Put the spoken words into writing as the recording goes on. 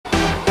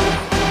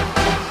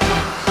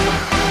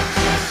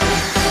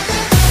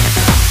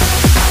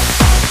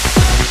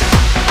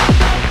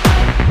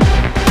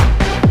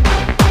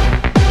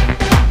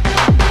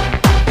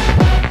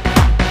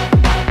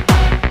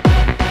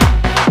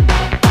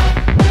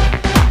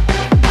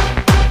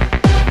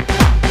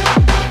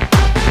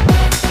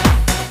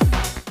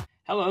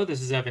Hello,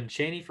 this is Evan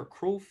Cheney for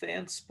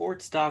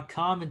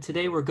CruelFanSports.com, and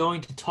today we're going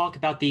to talk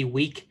about the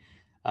Week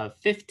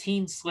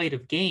 15 slate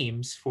of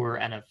games for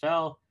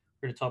NFL.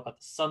 We're going to talk about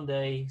the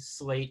Sunday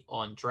slate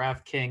on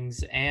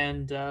DraftKings,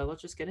 and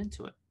let's just get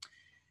into it.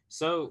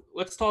 So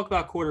let's talk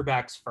about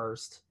quarterbacks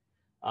first.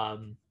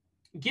 Um,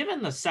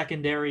 Given the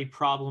secondary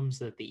problems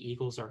that the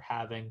Eagles are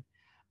having,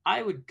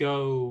 I would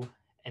go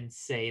and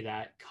say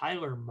that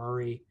Kyler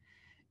Murray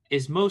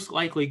is most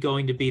likely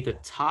going to be the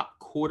top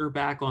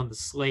quarterback on the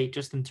slate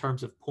just in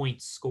terms of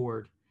points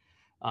scored.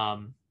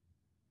 Um,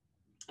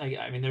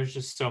 I mean, there's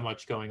just so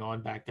much going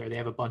on back there. They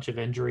have a bunch of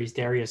injuries.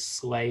 Darius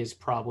Slay is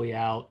probably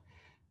out.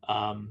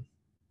 Um,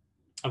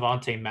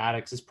 Avonte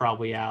Maddox is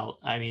probably out.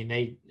 I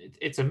mean,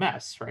 it's a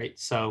mess, right?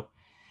 So,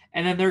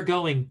 and then they're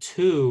going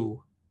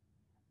to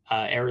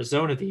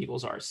Arizona. The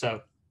Eagles are.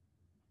 So,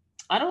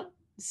 I don't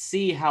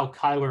see how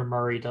Kyler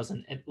Murray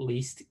doesn't at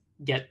least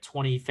get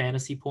 20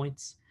 fantasy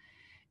points,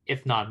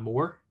 if not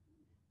more.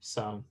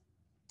 So,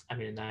 I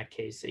mean, in that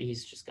case,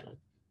 he's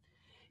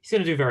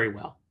gonna do very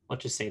well.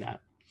 Let's just say that,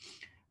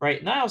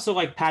 right? And I also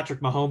like Patrick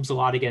Mahomes a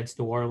lot against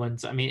New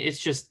Orleans. I mean, it's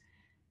just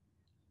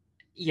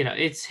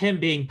it's him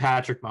being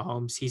Patrick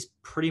Mahomes. He's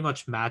pretty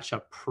much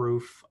matchup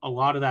proof. A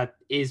lot of that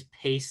is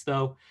pace,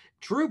 though.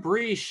 Drew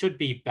Brees should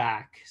be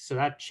back, so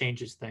that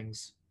changes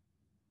things.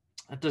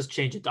 That does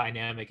change the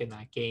dynamic in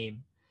that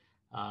game.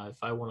 If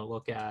I want to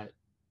look at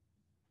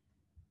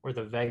where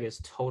the Vegas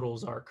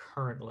totals are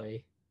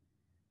currently,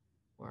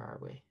 where are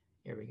we?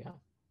 Here we go.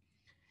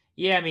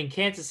 Yeah, I mean,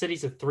 Kansas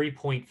City's a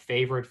 3-point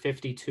favorite,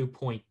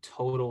 52-point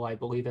total. I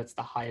believe that's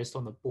the highest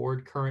on the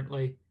board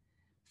currently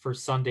for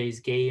Sunday's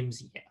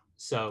games. Yeah.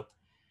 So,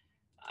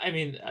 I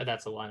mean,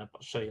 that's a lineup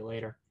I'll show you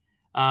later.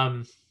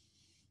 But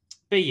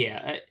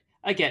yeah,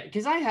 again,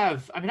 because I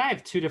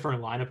have two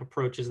different lineup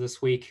approaches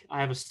this week.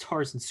 I have a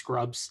stars and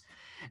scrubs,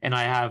 and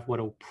I have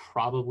what'll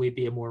probably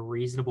be a more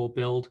reasonable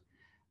build.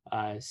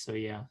 So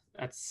yeah,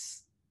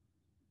 that's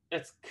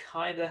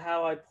kind of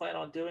how I plan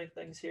on doing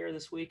things here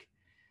this week.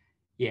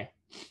 Yeah.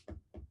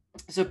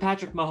 So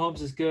Patrick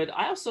Mahomes is good.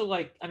 I also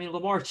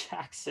Lamar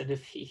Jackson,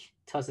 if he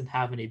doesn't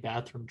have any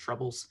bathroom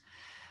troubles.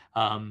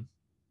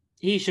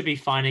 He should be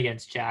fine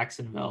against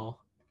Jacksonville.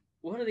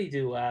 What did he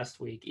do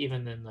last week,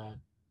 even in the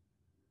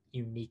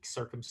unique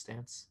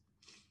circumstance?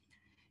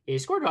 He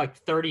scored like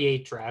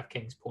 38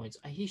 DraftKings points.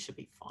 He should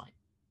be fine.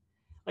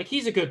 Like,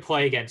 he's a good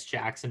play against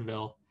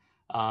Jacksonville.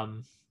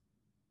 I'm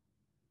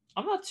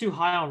not too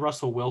high on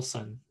Russell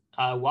Wilson.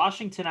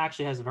 Washington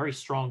actually has a very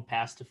strong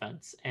pass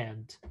defense,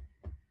 and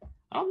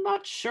I'm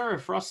not sure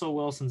if Russell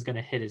Wilson's going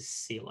to hit his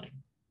ceiling.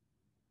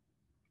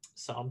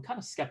 So I'm kind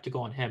of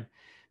skeptical on him.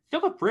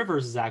 Phillip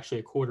Rivers is actually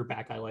a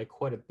quarterback I like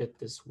quite a bit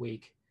this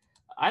week.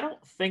 I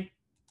don't think,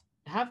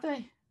 have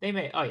they? They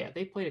may. Oh yeah,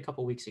 they played a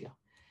couple weeks ago.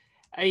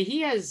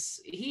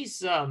 He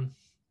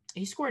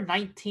scored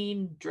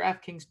 19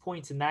 DraftKings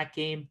points in that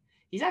game.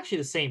 He's actually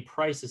the same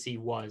price as he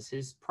was.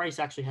 His price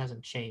actually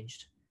hasn't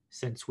changed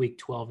since week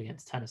 12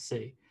 against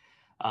Tennessee.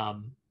 I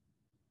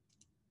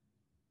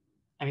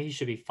mean, he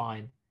should be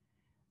fine,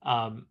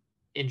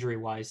 injury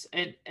wise.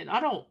 And I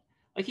don't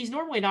like, he's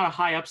normally not a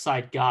high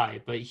upside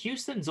guy, but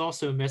Houston's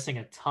also missing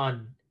a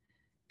ton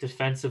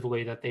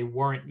defensively that they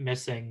weren't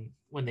missing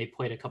when they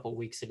played a couple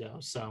weeks ago.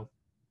 So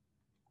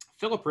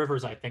Phillip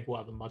Rivers, I think, will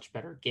have a much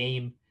better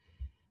game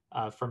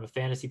from a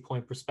fantasy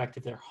point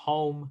perspective. They're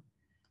home.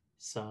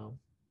 So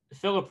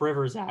Phillip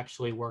Rivers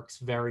actually works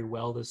very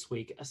well this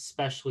week,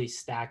 especially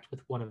stacked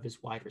with one of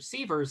his wide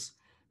receivers,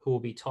 who we'll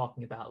be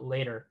talking about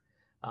later.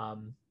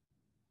 Tom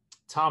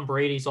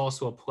Brady's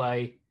also a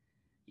play.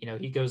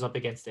 He goes up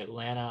against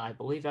Atlanta. I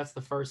believe that's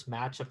the first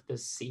matchup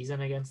this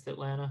season against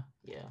Atlanta.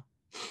 Yeah.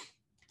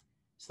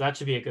 So that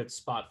should be a good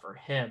spot for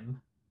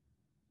him.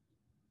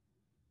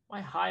 Am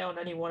I high on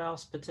anyone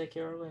else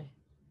particularly?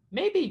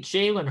 Maybe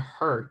Jalen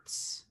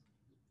Hurts.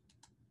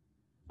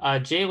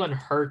 Jalen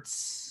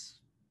Hurts,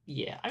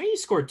 yeah. I mean, he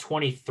scored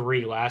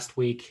 23 last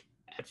week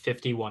at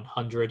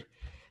 5,100.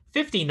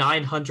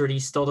 5,900, he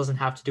still doesn't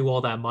have to do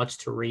all that much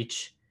to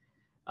reach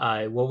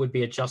what would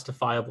be a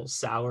justifiable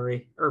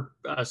salary or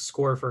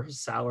score for his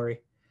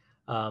salary.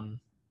 And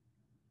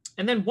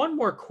then one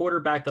more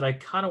quarterback that I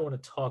kind of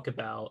want to talk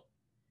about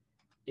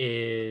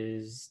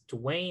is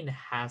Dwayne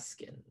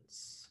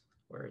Haskins.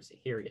 Where is he?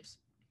 Here he is.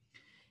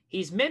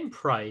 He's min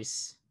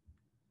price.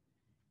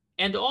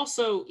 And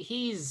also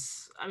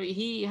he's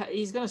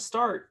going to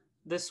start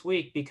this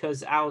week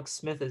because Alex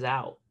Smith is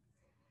out.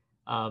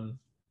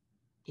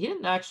 He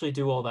didn't actually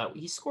do all that.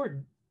 He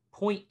scored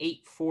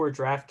 0.84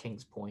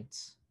 DraftKings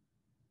points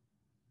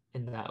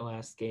in that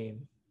last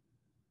game.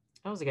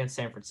 That was against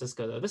San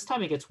Francisco, though. This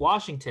time he gets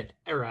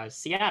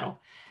Seattle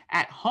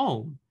at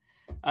home.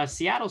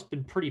 Seattle's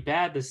been pretty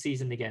bad this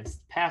season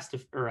against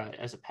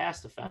as a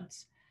pass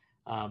defense.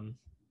 And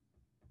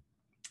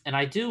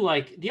I do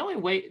like the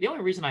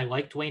only reason I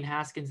like Dwayne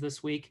Haskins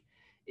this week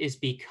is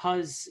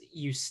because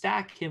you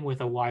stack him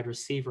with a wide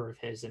receiver of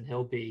his, and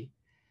he'll be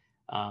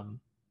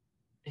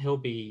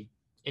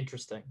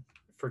interesting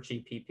for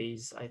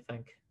GPPs, I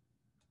think.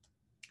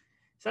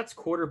 So that's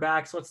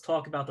quarterbacks. Let's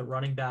talk about the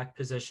running back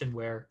position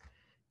where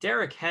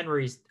Derrick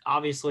Henry's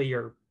obviously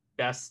your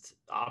best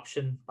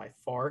option by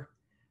far.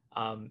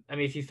 I mean,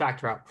 if you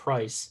factor out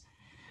price,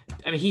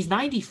 I mean, he's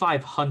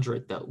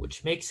 9,500 though,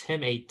 which makes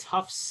him a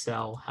tough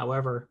sell.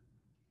 However,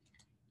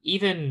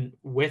 even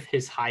with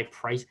his high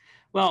price,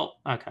 well,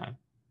 okay.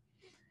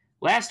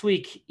 Last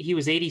week he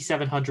was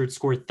 8,700,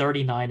 scored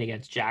 39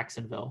 against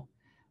Jacksonville.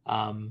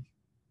 Um,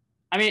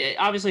 I mean,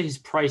 obviously his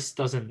price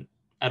doesn't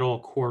at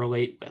all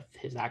correlate with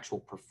his actual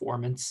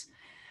performance.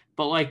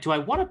 But like, do I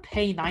want to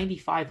pay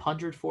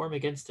 9,500 for him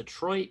against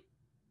Detroit?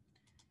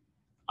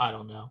 I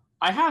don't know.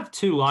 I have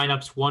two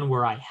lineups, one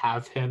where I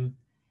have him,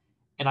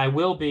 and I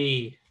will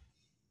be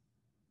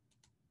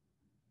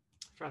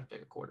trying to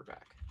pick a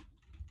quarterback.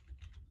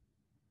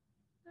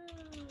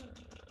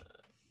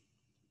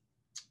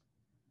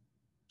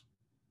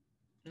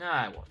 Nah,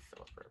 I want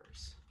Philip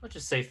Rivers. Let's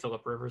just say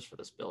Philip Rivers for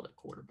this build at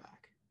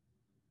quarterback.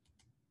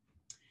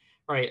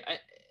 Right.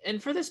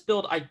 And for this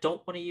build, I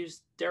don't want to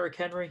use Derrick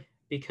Henry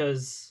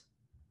because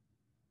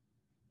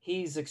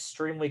he's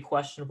extremely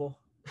questionable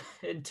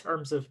in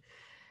terms of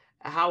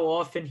how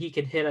often he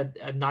can hit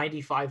a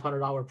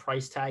 $9,500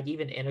 price tag,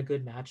 even in a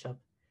good matchup.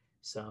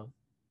 So,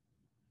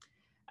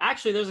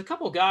 actually, there's a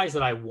couple guys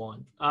that I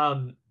want.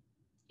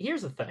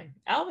 Here's the thing: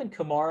 Alvin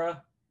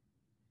Kamara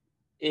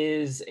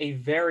is a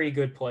very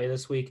good play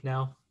this week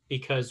now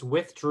because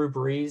with Drew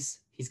Brees,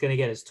 he's going to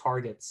get his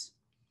targets.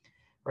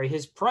 Right,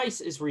 his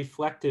price is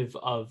reflective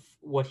of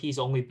what he's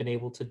only been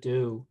able to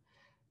do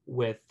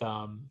with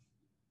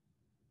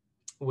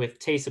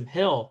Taysom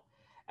Hill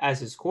as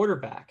his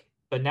quarterback.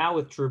 But now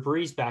with Drew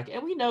Brees back,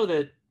 and we know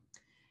that,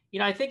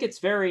 I think it's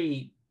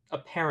very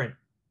apparent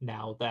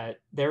now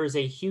that there is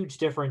a huge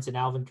difference in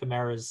Alvin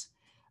Kamara's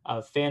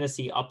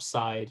fantasy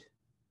upside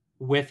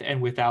with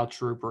and without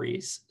Drew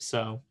Brees.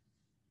 So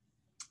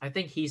I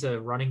think he's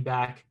a running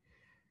back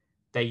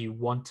that you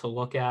want to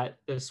look at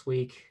this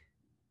week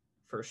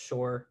for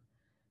sure.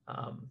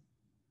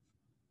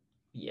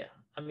 Yeah,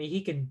 I mean,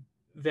 he can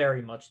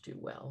very much do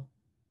well.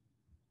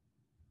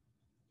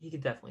 He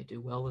could definitely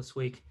do well this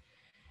week.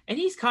 And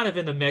he's kind of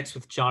in the mix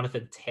with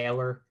Jonathan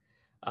Taylor.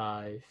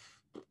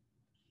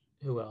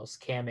 Who else?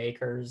 Cam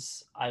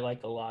Akers, I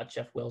like a lot.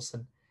 Jeff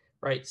Wilson,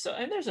 right? So,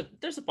 and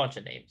there's a bunch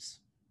of names.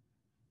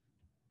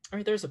 I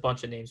mean, there's a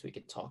bunch of names we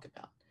could talk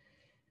about.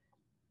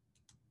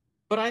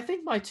 But I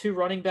think my two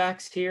running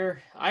backs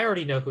here, I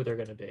already know who they're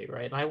going to be,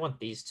 right? And I want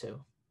these two,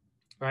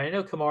 right? I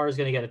know Kamara is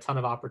going to get a ton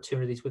of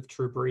opportunities with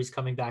Drew Brees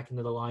coming back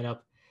into the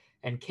lineup,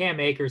 and Cam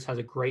Akers has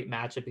a great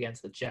matchup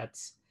against the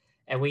Jets.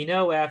 And we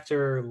know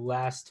after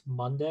last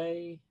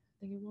Monday, I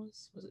think it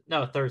was it?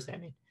 No, Thursday. I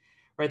mean,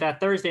 right,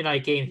 that Thursday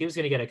night game, he's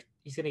going to get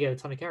a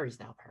ton of carries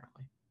now,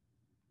 apparently,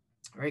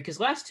 right? Because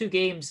last two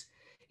games,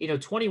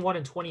 21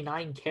 and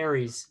 29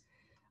 carries.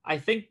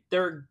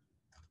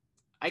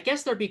 I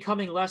guess they're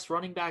becoming less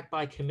running back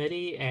by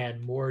committee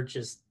and more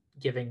just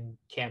giving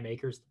Cam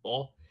Akers the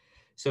ball.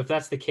 So if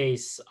that's the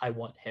case, I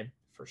want him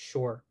for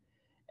sure.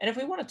 And if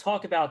we want to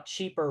talk about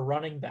cheaper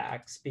running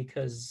backs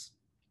because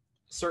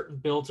certain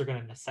builds are going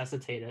to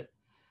necessitate it,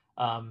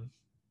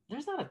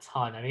 there's not a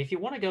ton. I mean, if you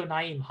want to go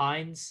Nyheim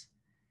Hines,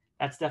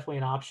 that's definitely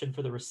an option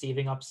for the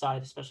receiving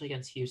upside, especially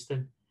against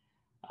Houston.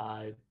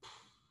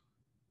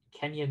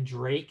 Kenyon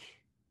Drake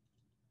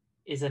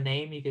is a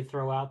name you could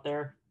throw out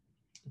there.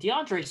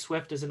 DeAndre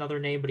Swift is another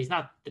name, but he's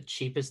not the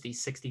cheapest.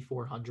 He's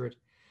 6,400.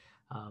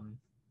 I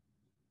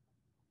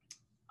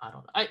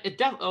don't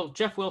know.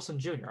 Jeff Wilson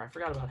Jr. I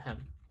forgot about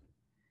him.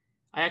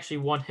 I actually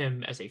want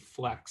him as a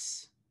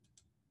flex,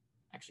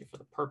 actually for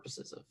the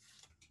purposes of,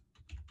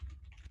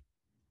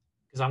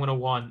 because I'm going to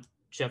want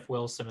Jeff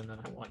Wilson and then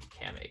I want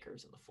Cam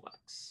Akers in the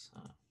flex,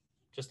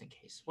 just in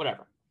case.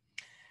 Whatever.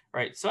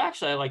 Right. So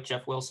actually, I like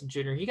Jeff Wilson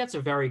Jr. He gets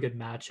a very good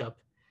matchup.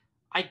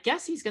 I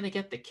guess he's going to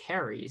get the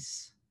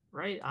carries,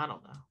 right? I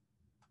don't know.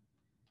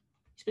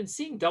 He's been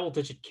seeing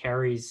double-digit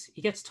carries.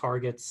 He gets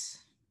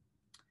targets.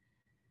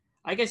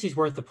 I guess he's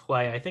worth the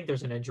play. I think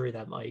there's an injury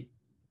that might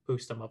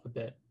boost him up a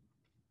bit.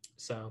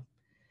 So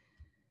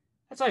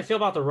that's how I feel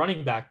about the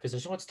running back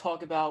position. Let's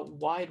talk about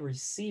wide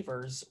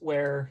receivers,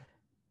 where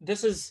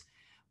this is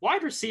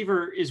wide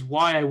receiver is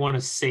why I want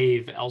to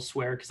save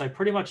elsewhere because I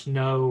pretty much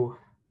know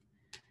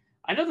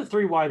the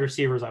three wide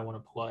receivers I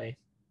want to play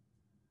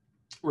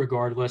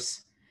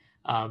regardless.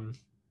 And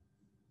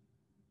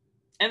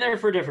they're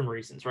for different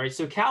reasons, right?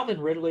 So Calvin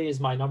Ridley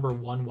is my number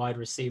one wide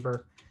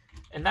receiver,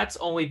 and that's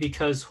only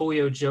because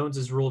Julio Jones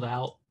is ruled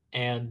out.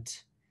 And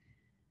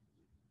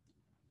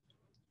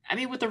I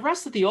mean, with the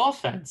rest of the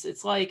offense,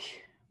 it's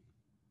like,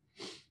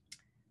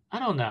 I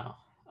don't know.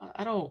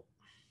 I don't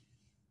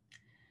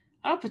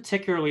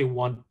particularly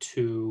want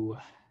to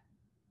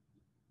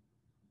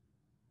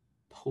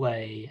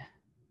play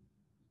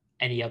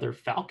any other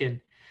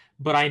Falcon,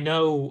 but I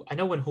know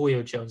when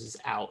Julio Jones is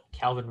out,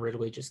 Calvin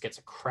Ridley just gets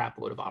a crap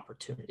load of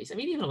opportunities. I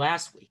mean, even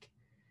last week,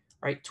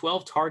 right?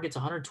 12 targets,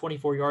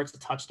 124 yards, a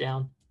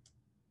touchdown.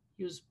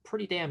 He was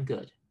pretty damn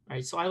good,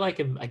 right? So I like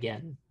him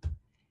again,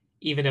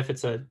 even if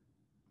it's a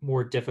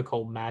more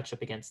difficult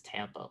matchup against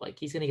Tampa. Like,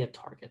 he's going to get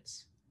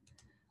targets.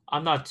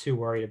 I'm not too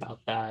worried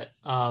about that.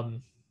 I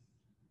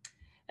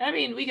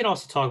mean, we can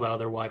also talk about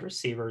other wide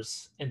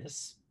receivers in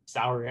this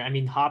salary. I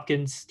mean,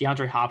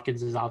 DeAndre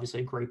Hopkins is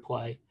obviously a great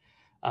play,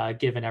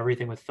 given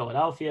everything with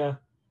Philadelphia.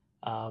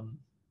 Um,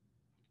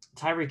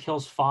 Tyreek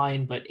Hill's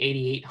fine, but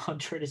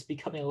 8,800 is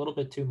becoming a little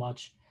bit too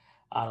much.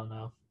 I don't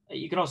know.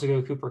 You can also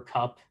go Cooper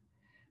Kupp,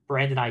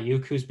 Brandon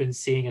Ayuk, who's been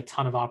seeing a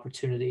ton of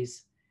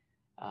opportunities.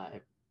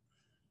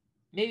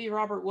 Maybe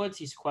Robert Woods,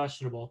 he's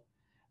questionable.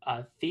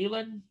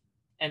 Thielen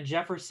and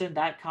Jefferson,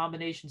 that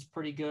combination's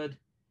pretty good.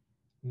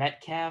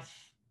 Metcalf,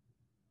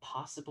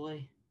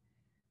 possibly.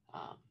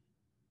 Um,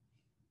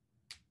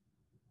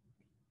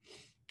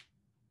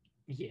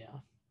 yeah.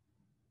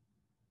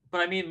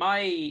 But I mean,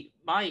 my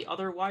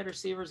other wide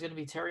receiver is going to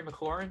be Terry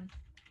McLaurin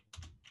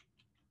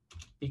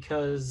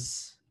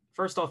because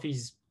first off,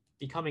 he's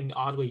becoming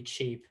oddly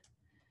cheap.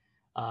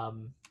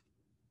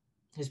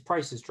 His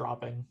price is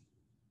dropping.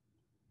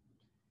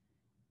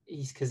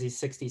 He's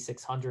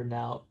 6,600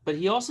 now, but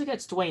he also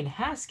gets Dwayne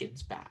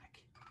Haskins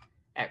back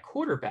at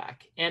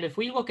quarterback. And if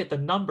we look at the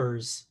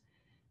numbers,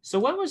 so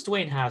when was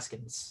Dwayne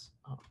Haskins?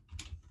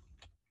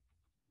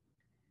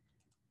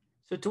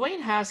 So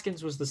Dwayne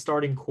Haskins was the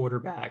starting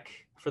quarterback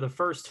for the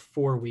first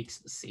 4 weeks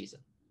of the season.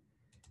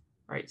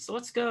 All right, so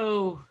let's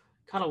go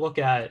kind of look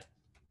at.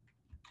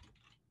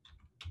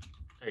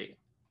 There you go.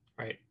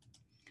 Right.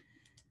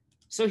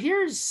 So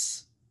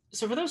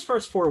for those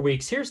first 4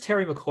 weeks, here's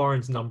Terry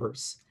McLaurin's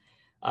numbers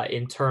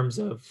in terms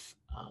of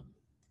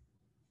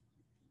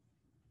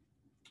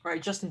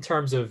just in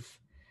terms of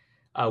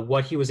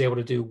what he was able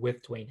to do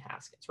with Dwayne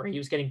Haskins. Right, he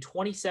was getting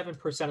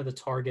 27% of the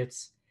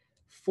targets,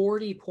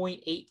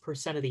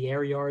 40.8% of the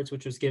air yards,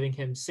 which was giving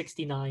him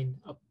 69,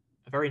 a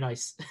very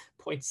nice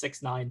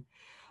 0.69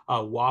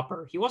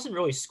 whopper. He wasn't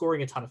really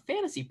scoring a ton of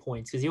fantasy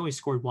points because he only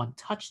scored 1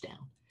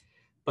 touchdown,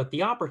 but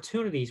the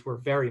opportunities were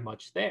very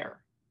much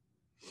there.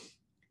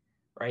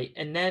 Right.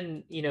 And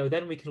then,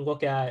 then we can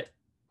look at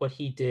what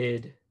he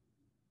did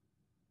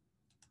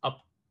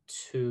up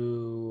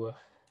to,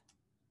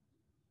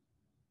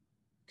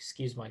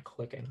 excuse my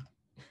clicking.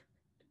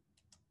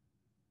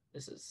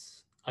 This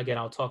is, again,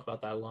 I'll talk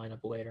about that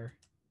lineup later.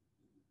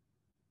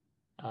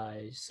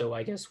 So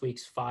I guess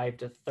weeks 5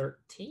 to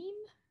 13.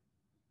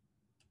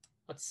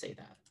 Let's say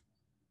that.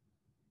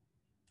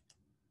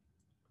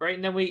 Right.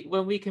 And then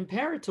when we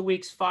compare it to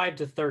weeks 5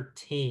 to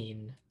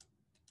 13,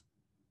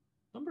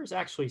 numbers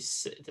actually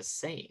the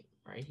same,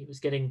 right? He was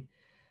getting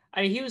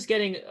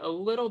a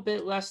little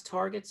bit less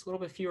targets, a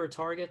little bit fewer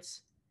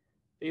targets,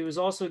 but he was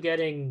also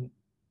getting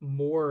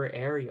more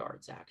air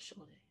yards,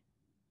 actually.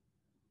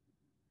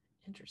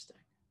 Interesting.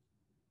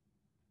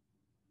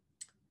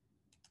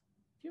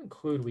 If you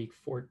include week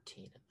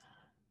 14 in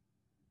that,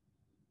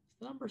 is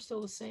the number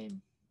still the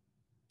same?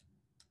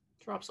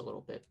 Drops a little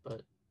bit, but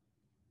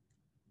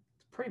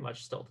it's pretty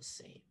much still the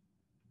same.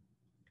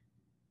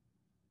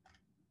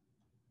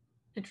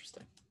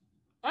 Interesting.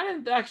 I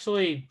didn't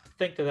actually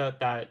think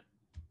that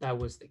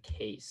was the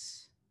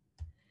case.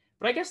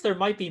 But I guess there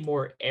might be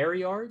more air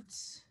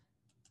yards.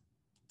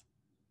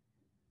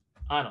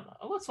 I don't know.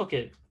 Let's look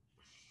at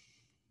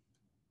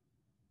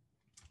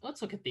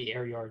the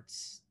air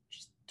yards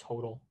just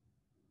total,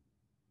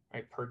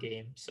 right, per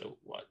game. So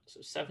what?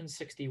 So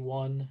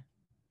 761.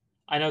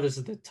 I know this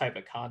is the type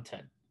of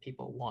content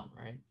people want,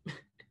 right?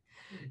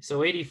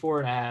 So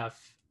 84.5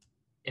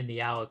 in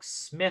the Alex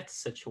Smith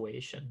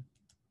situation.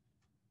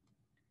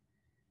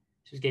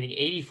 She's getting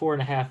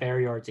 84.5 air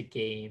yards a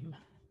game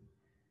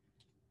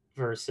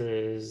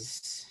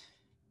versus,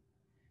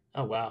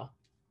 oh, wow.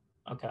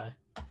 Okay.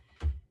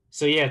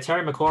 So, yeah,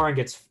 Terry McLaurin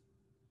gets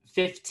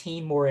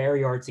 15 more air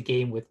yards a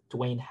game with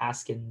Dwayne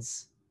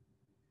Haskins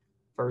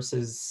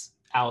versus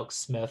Alex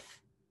Smith.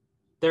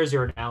 There's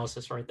your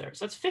analysis right there.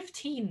 So that's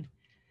 15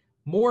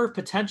 more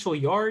potential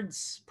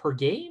yards per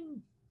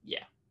game.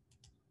 Yeah.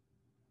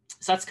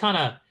 So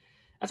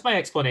that's my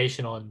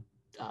explanation on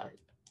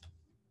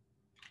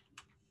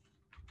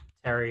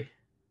Terry.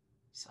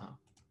 So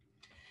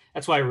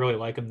that's why I really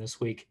like him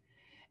this week.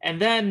 And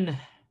then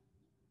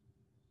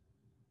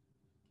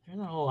there's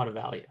not a whole lot of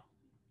value.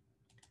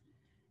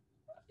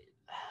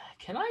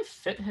 Can I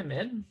fit him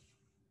in?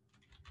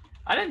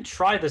 I didn't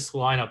try this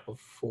lineup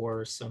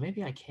before, so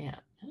maybe I can't.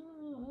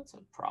 That's a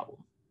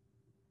problem.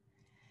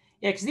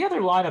 Yeah, because the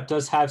other lineup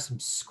does have some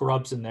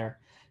scrubs in there.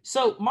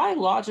 So my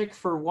logic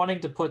for wanting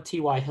to put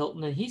T.Y.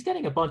 Hilton, and he's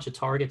getting a bunch of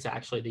targets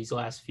actually these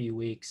last few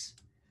weeks.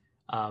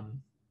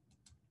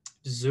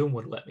 Zoom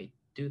would let me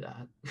do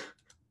that.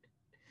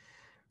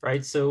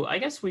 Right, so I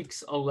guess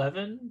weeks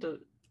 11 to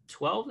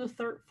 12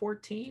 to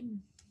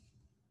 14.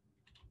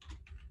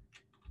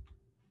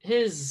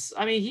 He's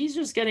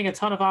just getting a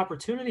ton of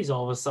opportunities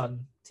all of a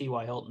sudden,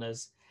 T.Y. Hilton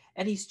is.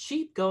 And he's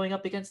cheap going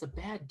up against a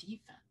bad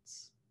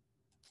defense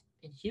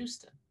in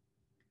Houston.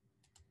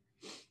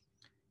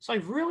 So I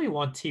really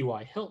want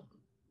T.Y. Hilton.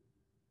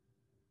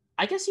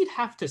 I guess you'd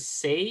have to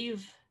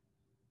save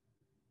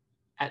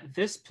at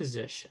this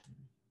position.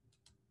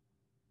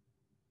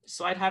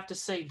 So I'd have to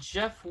say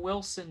Jeff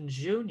Wilson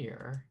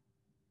Jr.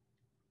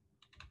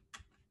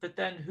 But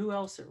then who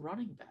else at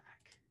running back?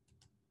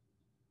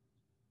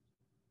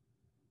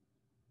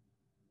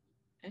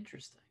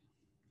 Interesting.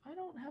 I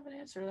don't have an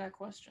answer to that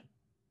question.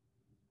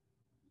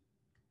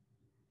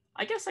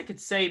 I guess I could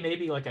say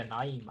maybe like a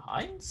Nyheim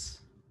Hines.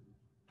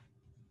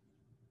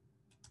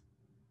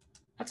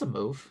 That's a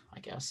move, I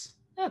guess.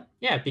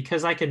 Yeah,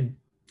 because I can.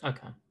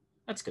 Okay,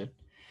 that's good.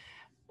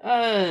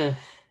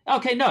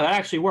 Okay, no, that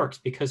actually works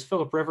because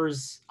Philip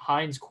Rivers,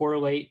 Hines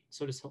correlate.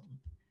 So does Hilton.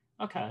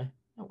 Okay,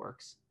 that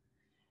works.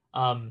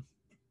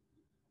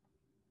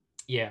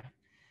 Yeah.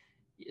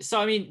 So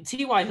I mean,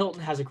 T.Y.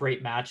 Hilton has a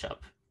great matchup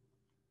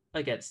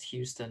against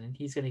Houston, and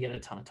he's going to get a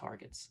ton of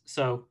targets.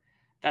 So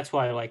that's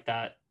why I like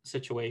that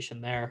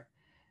situation there.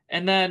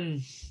 And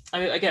then,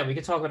 I mean, again, we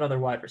can talk about other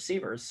wide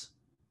receivers,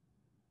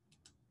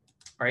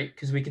 right?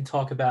 Because we can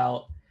talk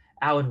about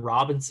Allen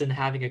Robinson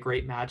having a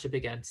great matchup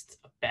against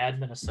a bad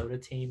Minnesota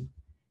team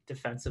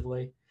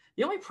defensively.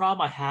 The only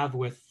problem I have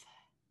with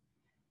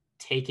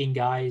taking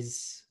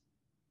guys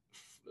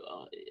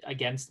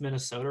against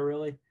Minnesota,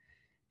 really,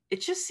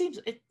 it just seems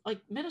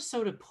like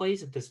Minnesota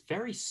plays at this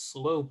very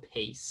slow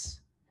pace.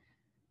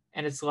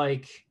 And it's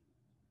like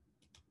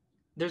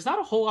there's not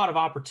a whole lot of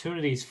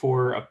opportunities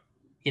for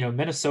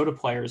Minnesota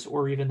players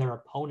or even their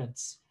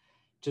opponents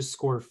to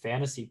score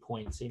fantasy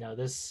points.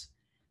 This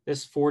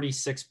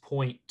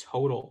 46-point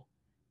total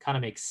kind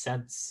of makes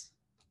sense,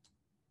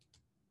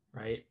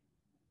 right?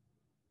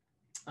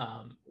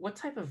 What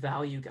type of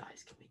value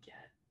guys can we get?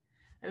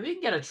 I mean, we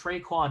can get a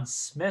Traquan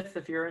Smith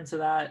if you're into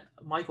that.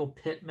 Michael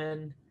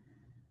Pittman,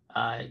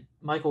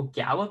 Michael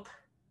Gallup,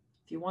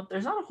 if you want.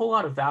 There's not a whole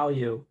lot of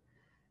value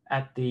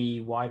at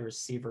the wide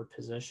receiver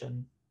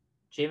position.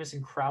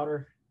 Jamison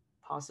Crowder,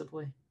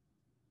 possibly.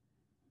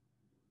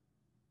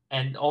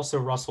 And also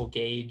Russell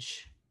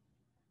Gage.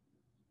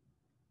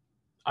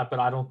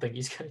 But I don't think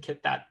he's going to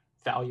get that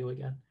value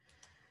again.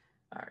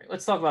 All right,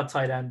 let's talk about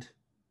tight end.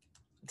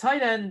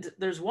 Tight end,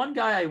 there's one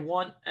guy I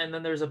want, and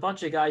then there's a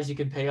bunch of guys you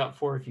can pay up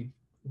for if you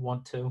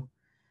want to.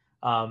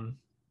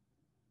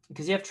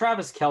 Because you have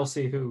Travis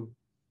Kelce, who,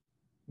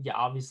 yeah,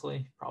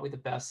 obviously, probably the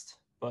best,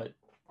 but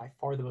by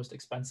far the most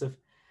expensive.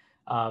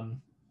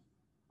 And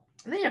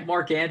then you have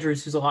Mark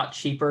Andrews, who's a lot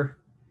cheaper.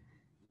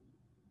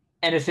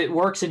 And if it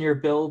works in your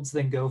builds,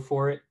 then go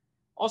for it.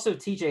 Also,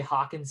 TJ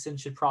Hawkinson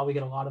should probably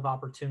get a lot of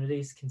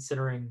opportunities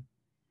considering,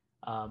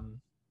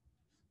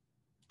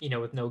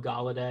 with no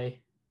Golladay.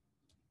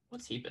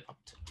 What's he been up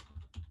to?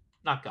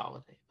 Not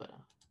Golladay, but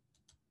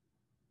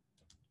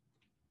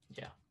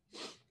yeah.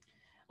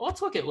 Well,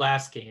 let's look at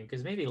last game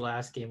because maybe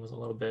last game was a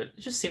little bit.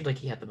 It just seemed like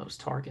he had the most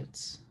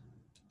targets.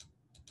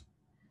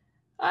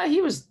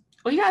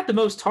 He had the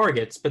most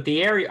targets, but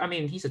the area. I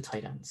mean, he's a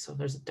tight end, so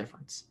there's a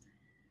difference,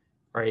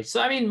 right? So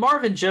I mean,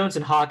 Marvin Jones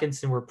and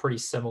Hawkinson were pretty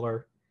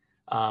similar.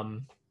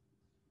 Hawkinson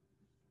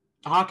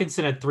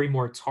had 3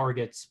 more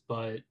targets,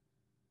 but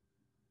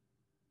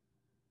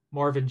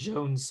Marvin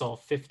Jones saw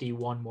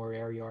 51 more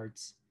air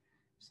yards.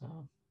 So,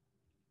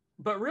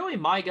 but really,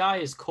 my guy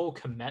is Cole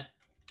Kmet.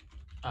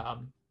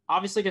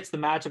 Obviously, gets the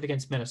matchup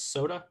against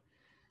Minnesota.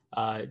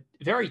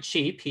 Very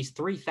cheap. He's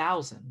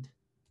 3,000,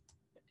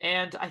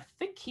 and I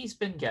think he's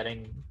been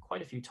getting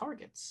quite a few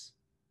targets.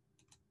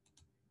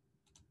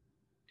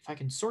 If I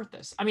can sort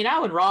this, I mean,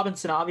 Allen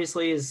Robinson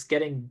obviously is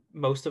getting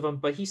most of them,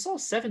 but he saw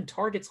 7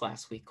 targets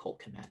last week. Cole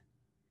Kmet.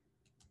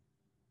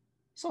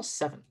 He saw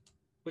 7,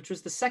 which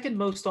was the second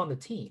most on the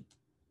team.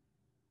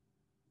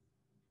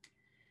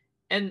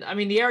 And I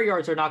mean, the air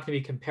yards are not going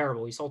to be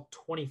comparable. He saw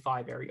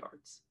 25 air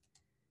yards.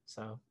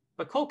 So,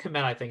 but Cole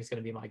Kmet, I think, is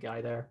going to be my guy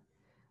there.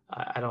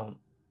 I don't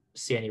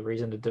see any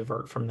reason to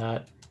divert from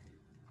that.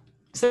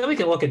 So then we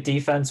can look at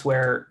defense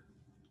where,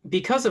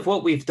 because of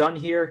what we've done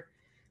here,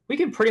 we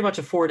can pretty much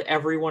afford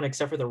everyone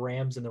except for the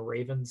Rams and the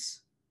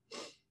Ravens.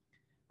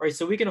 Right,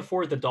 so we can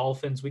afford the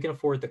Dolphins. We can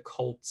afford the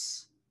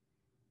Colts.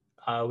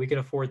 We can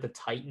afford the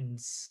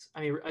Titans. I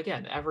mean,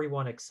 again,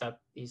 everyone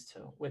except these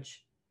two,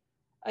 which,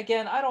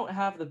 again, I don't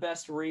have the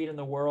best read in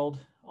the world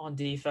on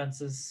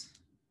defenses.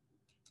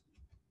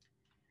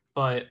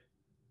 But,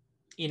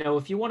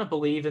 if you want to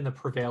believe in the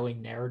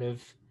prevailing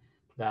narrative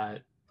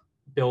that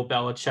Bill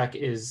Belichick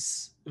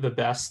is the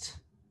best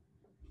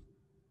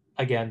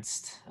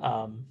against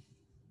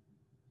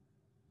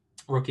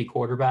rookie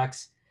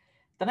quarterbacks,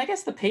 then I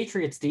guess the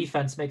Patriots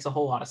defense makes a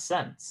whole lot of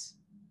sense,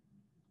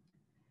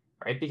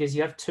 right? Because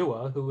you have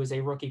Tua, who is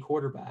a rookie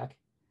quarterback,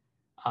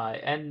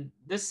 and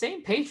this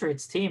same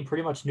Patriots team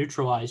pretty much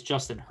neutralized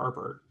Justin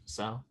Herbert.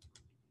 So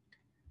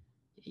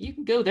you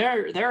can go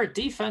there at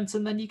defense,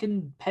 and then you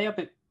can pay up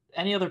at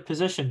any other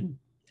position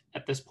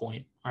at this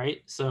point,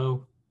 right?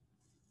 So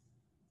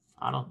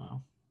I don't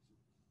know.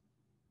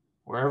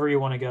 Wherever you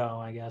want to go,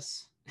 I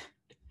guess.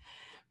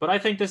 But I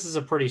think this is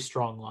a pretty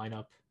strong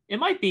lineup. It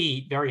might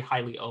be very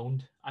highly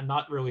owned. I'm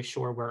not really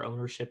sure where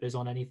ownership is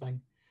on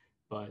anything,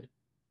 but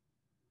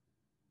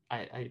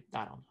I don't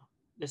know.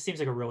 This seems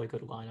like a really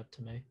good lineup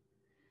to me.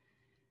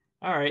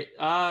 All right.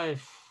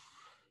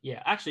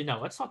 Yeah, actually, no,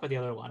 let's talk about the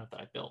other lineup that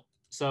I built.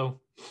 So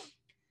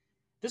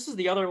this is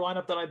the other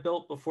lineup that I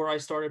built before I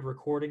started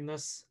recording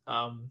this.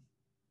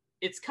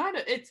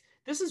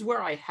 this is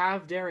where I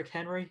have Derrick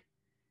Henry,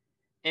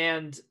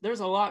 and there's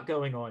a lot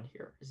going on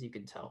here, as you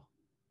can tell.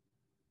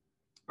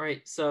 All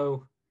right,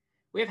 so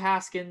we have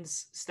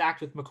Haskins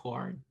stacked with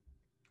McLaurin.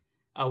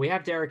 We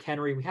have Derrick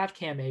Henry, we have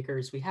Cam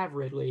Akers, we have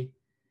Ridley.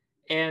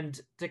 And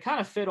to kind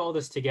of fit all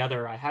this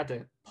together, I had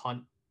to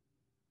punt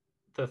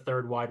the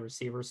third wide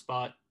receiver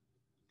spot.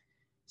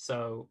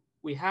 So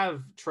we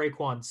have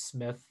Tre'Quan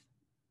Smith,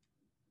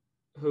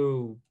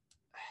 who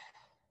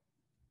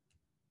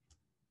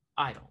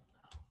I don't know.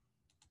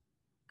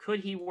 Could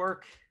he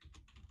work?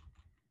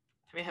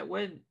 I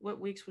mean, what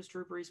weeks was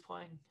Drew Brees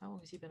playing? How long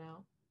has he been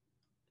out?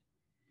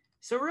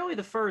 So really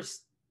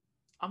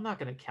I'm not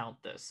going to count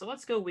this. So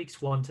let's go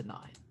weeks 1 to 9.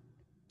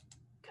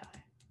 Okay.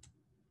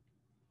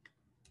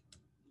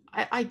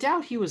 I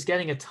doubt he was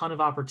getting a ton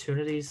of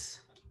opportunities.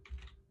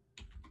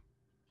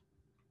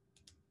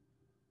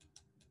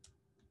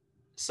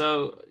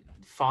 So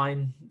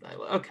fine.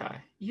 Okay.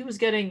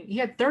 He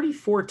had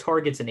 34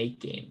 targets in 8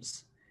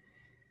 games.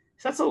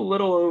 So that's a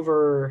little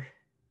over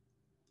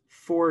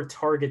 4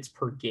 targets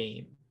per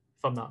game,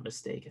 if I'm not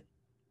mistaken.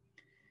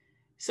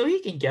 So he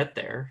can get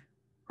there,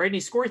 right? And he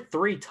scored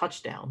 3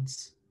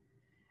 touchdowns.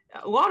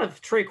 A lot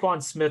of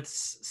Tre'Quan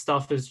Smith's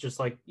stuff is just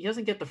like, he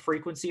doesn't get the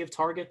frequency of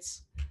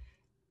targets,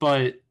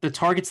 but the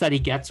targets that he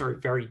gets are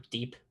very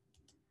deep,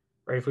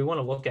 right? If we want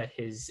to look at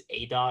his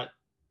ADOT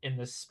in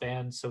this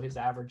span, so his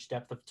average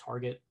depth of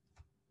target,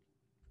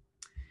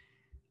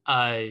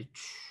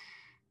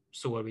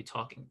 so what are we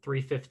talking?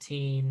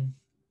 315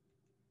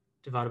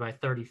 divided by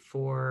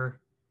 34.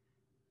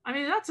 I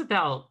mean, that's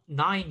about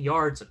 9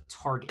 yards of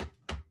target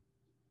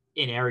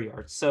in air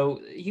yards.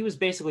 So he was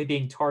basically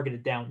being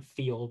targeted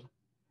downfield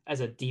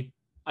as a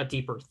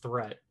deeper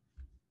threat,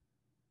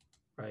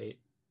 right?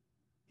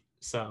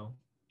 So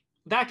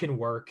that can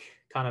work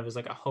kind of as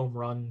like a home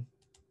run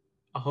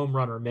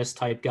or miss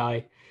type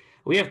guy.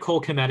 We have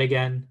Cole Kmet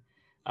again,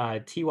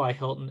 T.Y.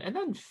 Hilton, and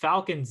then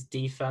Falcons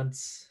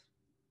defense,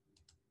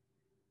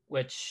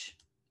 which,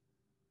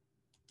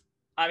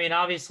 I mean,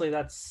 obviously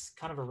that's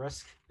kind of a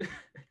risk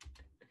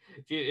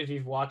if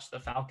you've watched the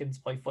Falcons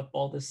play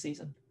football this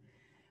season.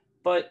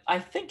 But I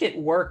think it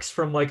works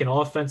from like an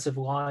offensive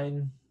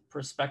line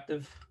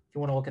perspective, if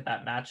you want to look at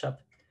that matchup.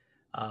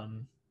 Okay.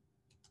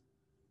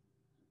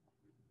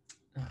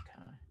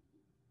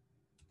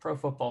 Pro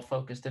Football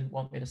Focus didn't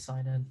want me to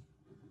sign in.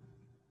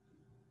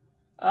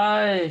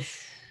 I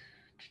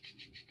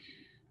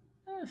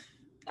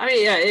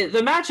mean, yeah,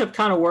 the matchup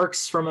kind of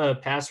works from a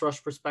pass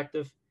rush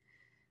perspective.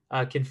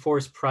 Can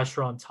force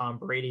pressure on Tom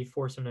Brady,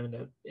 force him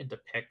into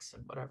picks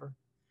and whatever.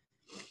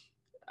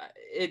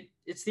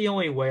 It's the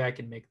only way I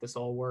can make this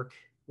all work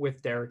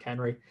with Derrick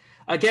Henry.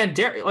 Again,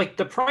 like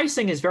the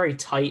pricing is very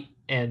tight,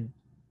 and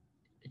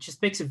it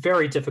just makes it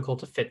very difficult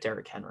to fit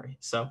Derrick Henry.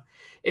 So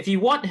if you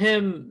want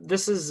him,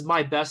 this is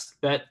my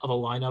best bet of a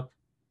lineup.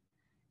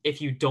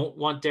 If you don't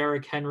want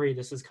Derrick Henry,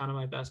 this is kind of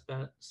my best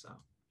bet. So,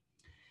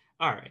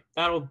 all right,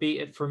 that'll be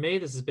it for me.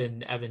 This has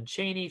been Evan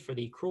Cheney for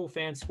the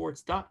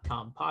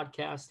CruelFanSports.com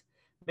podcast.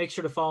 Make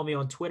sure to follow me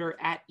on Twitter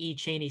at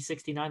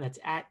eCheney69. That's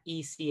at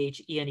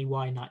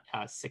ECHENEY, not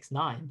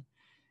 69.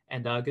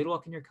 And good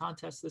luck in your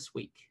contest this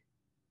week.